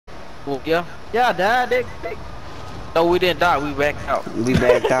Well, yeah. Yeah, I died. No, we didn't die. We backed out. We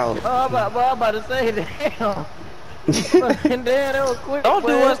backed out. Oh, I'm about to say, damn. Damn, that was quick, Don't do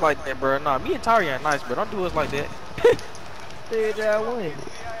boy. us like that, bro. Nah, me and Tari ain't nice, bro. Don't do us like that. Said I win.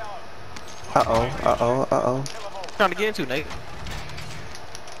 Uh-oh, uh-oh, uh-oh. Trying to get into Nate.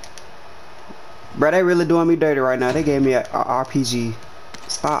 Bro, they really doing me dirty right now. They gave me a RPG.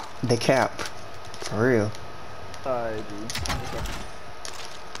 Stop the cap. For real. Alright, dude.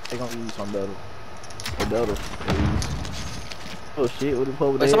 They gonna use some better. Or better, please. Oh shit, what the fuck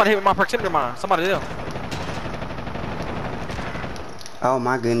with Wait, that? somebody hit with my proximity mine. Somebody there. Oh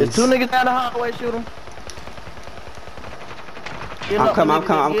my There's goodness. two niggas down the hallway, shoot them. I'm coming.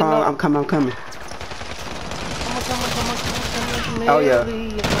 Come on. Oh yeah.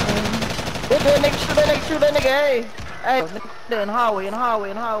 Hit that nigga, shoot that nigga, hey. Hey, nigga in the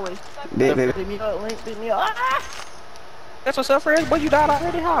hallway. Big baby. Pick me up. Ah! That's what's up, Fred. But you died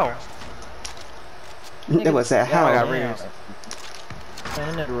already? How? That was that Oh, I got how? ribs.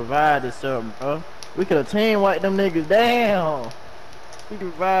 Man, that nigga revived himself, bro. We could've team wiped them niggas down. We could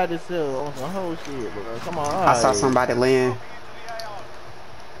revived himself on some whole shit, bro. Come on, I saw somebody land.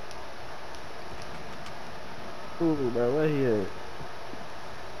 Ooh, bro, where he at?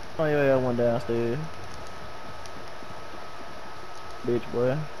 Oh, yeah, one downstairs. Bitch,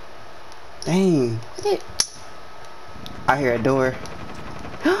 boy. Dang. I hear a door.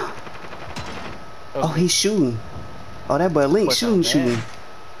 Oh, he's shooting. Oh, that boy Link shooting.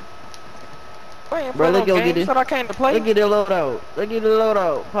 Bro, let's go get it. I came to play. Let's get the load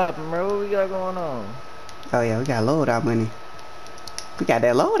out. Poppin', bro. What we got going on? Oh yeah, we got loadout money. We got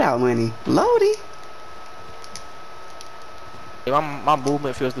that loadout money. Loady. Yeah, my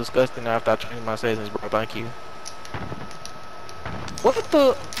movement feels disgusting after I changed my settings, bro. Thank you. What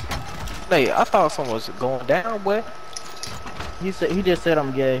the? Hey, I thought someone was going down, boy. He just said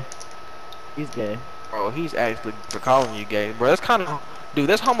I'm gay. He's gay. Bro, he's actually calling you gay, bro. That's kind of, dude.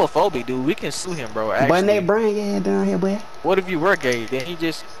 That's homophobic, dude. We can sue him, bro. Actually. But they bring your head down here, boy. What if you were gay? Then he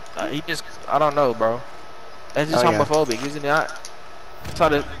just, I don't know, bro. That's just homophobic, isn't it? That's how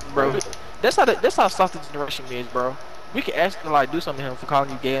the, bro. That's how soft the generation is, bro. We can actually like do something to him for calling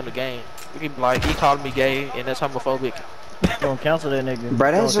you gay in the game. We can be like, he called me gay, and that's homophobic. Don't cancel that nigga.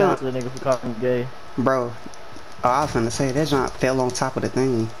 Bro, that's don't cancel that nigga for calling me gay. Bro, I was finna say that junk fell on top of the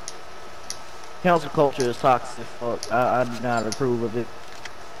thing. Council culture is toxic. Fuck, I do not approve of it.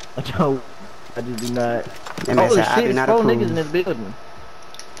 I just do not. That man said, I do not approve. 4 niggas in this building.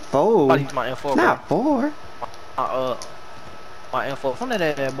 4? He's my info, not 4. My info. From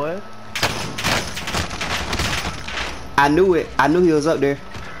that boy. I knew it. I knew he was up there.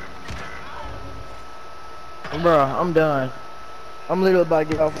 Bro, I'm done. I'm literally about to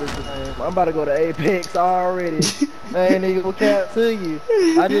get off this game. I'm about to go to Apex already. Man, nigga, what cap to you?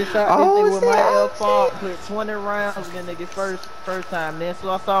 I just shot this nigga with my L4, put 20 rounds in the nigga first time. Then so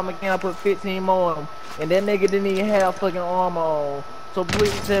I saw him again, I put 15 more on him. And that nigga didn't even have fucking armor on. So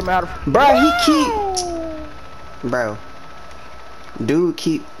please tell me how to. Bro, he keep. Bro. Dude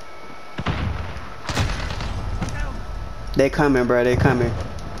keep. They coming, bro. They coming.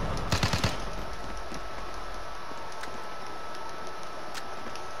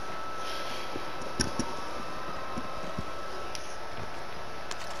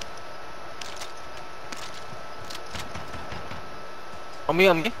 On me.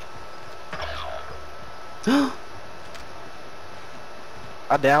 I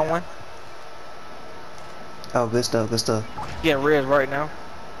down one. Oh, good stuff. Getting res right now.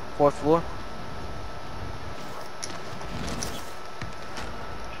 4th floor.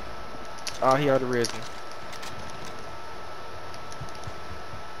 Oh, he already res me.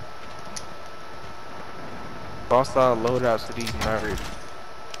 Boss style loadouts to these nerds.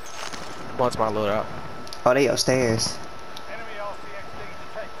 What's my loadout? Oh, they upstairs.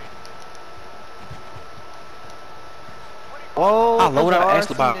 Oh, I load out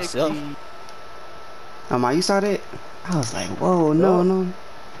actually by myself. My, you saw that? I was like, whoa, no.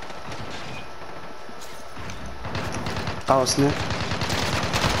 Oh, snap.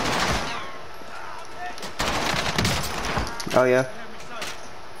 Oh, yeah.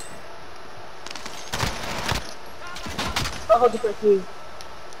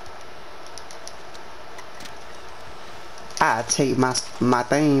 I'll take my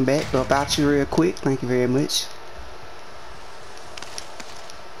thing back about you real quick. Thank you very much.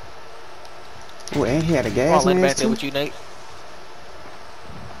 Oh, and he had a gas mask back too. there with you, Nate.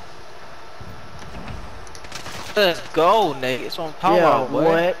 Let's go, Nate. It's on power. Yeah, boy.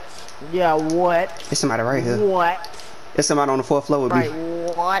 what? Yeah, what? There's somebody right here. What? There's somebody on the 4th floor with me.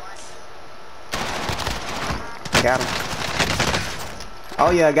 Right, what? Got him. Oh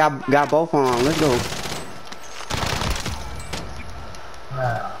yeah, got both on. Let's go.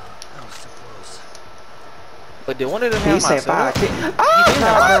 But did one of them He have my said setup? five. He did have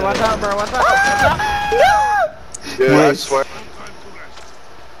my setup. Watch out, bro. Watch out. Watch out. Yeah, I Yes. swear.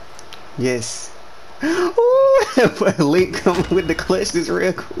 Yes. Ooh, Link come with the clutch this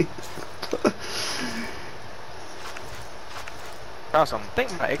real quick. I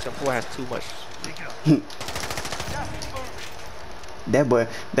think my XM4 has too much. That boy.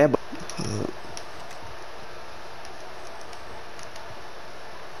 I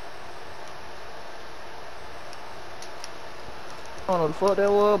don't know the fuck that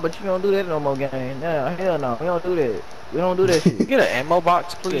was, but you don't do that no more, gang. Nah, hell no. We don't do that. We don't do that shit. Get an ammo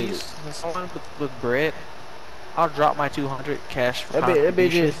box, please. And someone with bread. I'll drop my 200 cash for That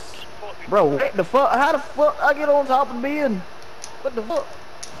bitch just... Bro, what the fuck? How the fuck I get on top of the bin? What the fuck?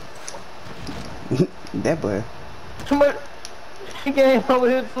 That boy. Somebody... He came over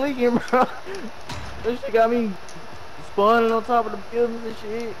here tweaking, bro. That shit got me spawning on top of the buildings and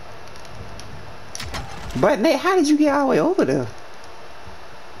shit. But Nate, how did you get all the way over there?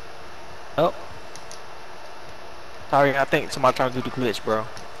 Oh. Sorry, I think somebody trying to do the glitch, bro.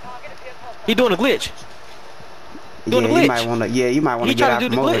 He doing a glitch. Doing Yeah, the glitch. you might wanna. Yeah, you might wanna He get trying out to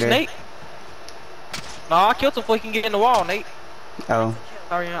do from the over glitch, there. Nate. No, I killed him before he can get in the wall, Nate. Oh.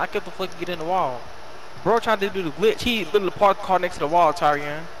 Tyrion, I killed him before he can get in the wall. Bro trying to do the glitch. He literally parked the car next to the wall,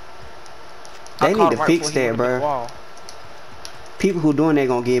 Tyrion. They need to fix that, bro. Wall. People who doing that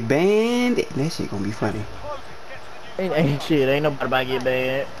gonna get banned. That shit gonna be funny. Ain't shit. Ain't nobody about to get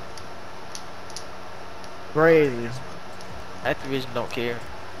banned. Crazy. Activision don't care.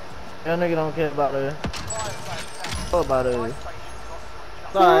 That nigga don't care about that. What about it?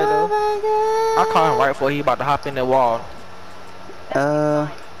 Sorry though. I caught him right before he about to hop in that wall.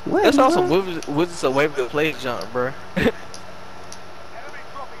 What? That's also Wizards away with the play jump, bro.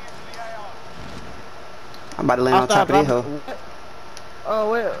 I'm about to land on top of that hoe.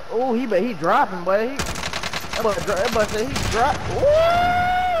 Oh wait. Oh, he dropping, boy. That boy said he dropped.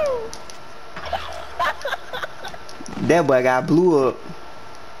 Woo! That boy got blew up.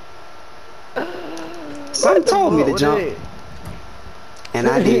 Something told me to jump, and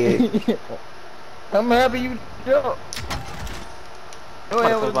I did. I'm happy you jumped. Your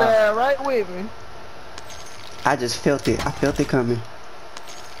ass was there right with me. I just felt it. I felt it coming.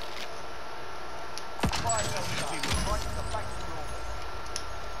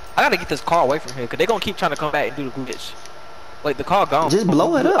 I gotta get this car away from here, cause they gonna keep trying to come back and do the glitch. Wait, the car gone. Just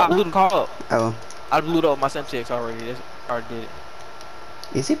blow it up. I blew the car up. Oh. I blew it up with my Semtex already. That's already did it.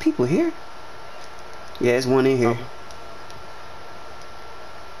 Is it people here? Yeah, there's one in here.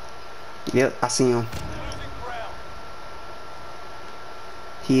 Yep, I see him.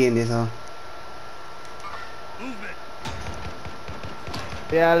 He in this hoe.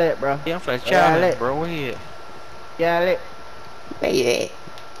 Yeah, I let, bro. Yeah, I'm finna challenge, bro. Where he at? Yeah, I let. Yeah.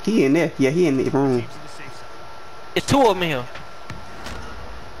 He in there. Yeah, he in the room. It's two of them in here.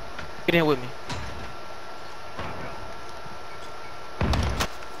 Get in with me.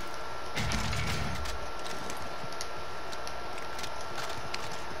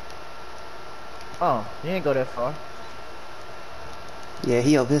 Oh, you ain't go that far. Yeah,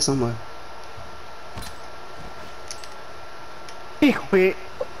 he over here somewhere. He quit.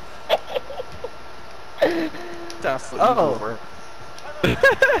 That's so Oh. evil,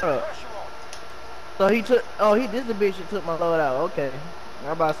 bro. So he took. Oh, this the bitch that took my load out. Okay.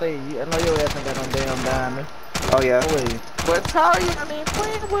 I'm about to say, I know your ass ain't got no damn diamond. Oh yeah. But Tyrion, I mean,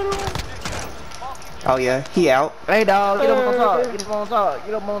 playing with him. Oh yeah. He out. Hey dog, get up on top. Get up on top.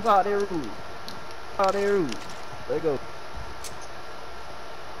 Get up on top. They're rude. Oh, they're rude. There you go.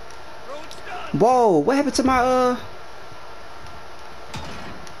 Whoa, what happened to my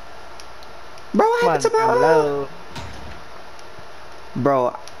Bro, what happened to my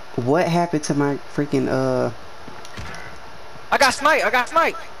Bro, what happened to my freaking I got sniped. I got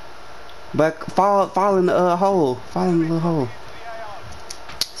sniped. But fall in the hole. Fall in the little hole.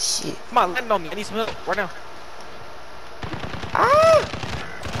 Shit. Come on, land on me. I need some help right now. Ah!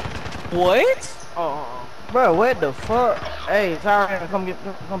 What? Oh. Bro, what the fuck? Hey, Tyrion, come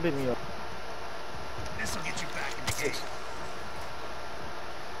pick me up. This'll get you back in the game.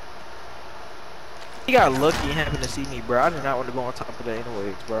 He got lucky and happened to see me, bro. I did not want to go on top of that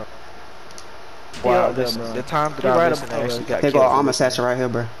anyways, bro. Yeah, Wow, there, listen, bro. the time that He I right listened up actually there. got Here killed. go armor satchel right here,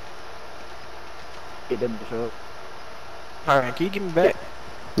 bro. Get that bitch up. Alright, can you give me back?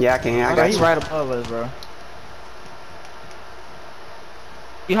 Yeah, I can. I Bro, got he's you. right above us, bro.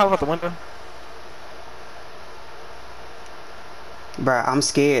 You hop out the window? Bro, I'm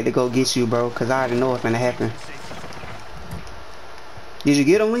scared to go get you, bro, cause I already know what's gonna happen. Did you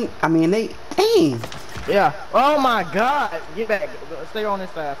get them, Link? I mean, they. Dang. Yeah. Oh my God. Get back. Stay on this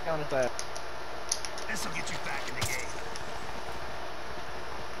side. Stay on this side. This'll get you back in the game.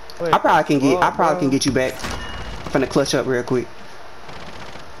 Wait, I probably can get. I fuck, probably bro? can get you back. I'm finna clutch up real quick.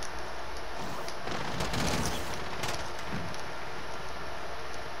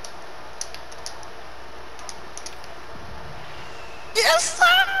 Yes,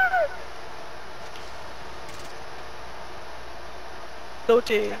 sir.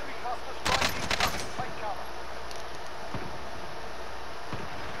 Doche.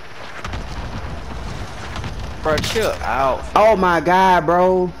 Bro, chill out. Oh my God,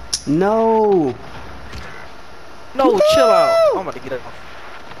 bro. No. No, chill out. I'm about to get off.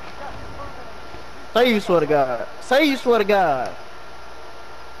 Say you swear to God. Say you swear to God.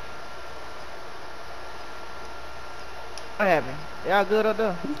 What happened? Y'all good up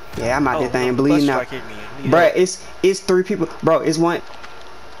there? Yeah, I'm out Oh, that thing no, bleeding clutch out. strike hit me. Need Bruh, help. it's 3 people. Bro, it's one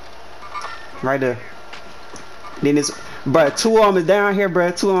right there. Then it's bruh, 2 of them is down here,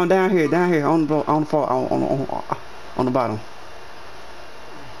 bruh. 2 of them down here on the floor, on the bottom.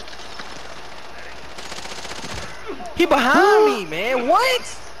 He behind me, man.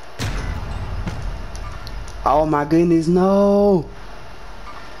 What? Oh my goodness, no.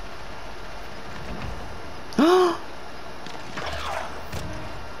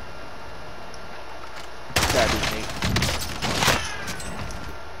 Gotta be me.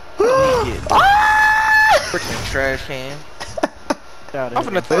 Freaking trash can. I'm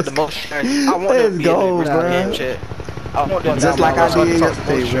finna throw the most trash. I want Let's to be go, in the game bruh. chat. I want them Just to like I so did can talk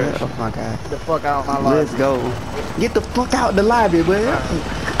the yesterday, most bruh. trash. Oh my God. Get the fuck out of my Let's life. go. Get the fuck out the lobby, bruh.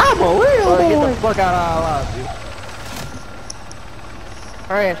 I'm a real Bro, get boy. the fuck out of our life, dude.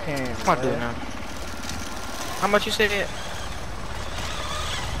 Trash can. What am I doing now? How much you said?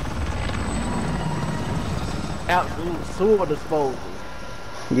 Absolute sewer disposal.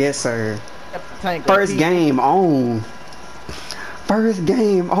 Yes, sir. Tank First game on. First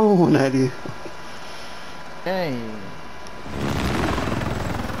game on, Eddie. Dang.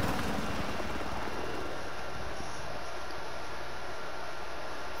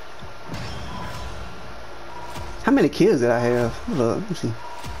 How many kills did I have? Hold up, let me see.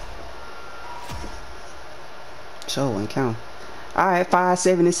 Show and count. Alright,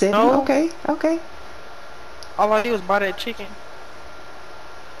 577. No. Okay, okay. All I did was buy that chicken.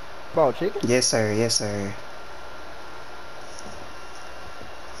 Bro, chicken? Yes, sir. Yes, sir.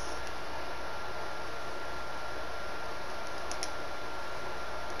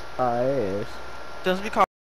 Yes. Does we call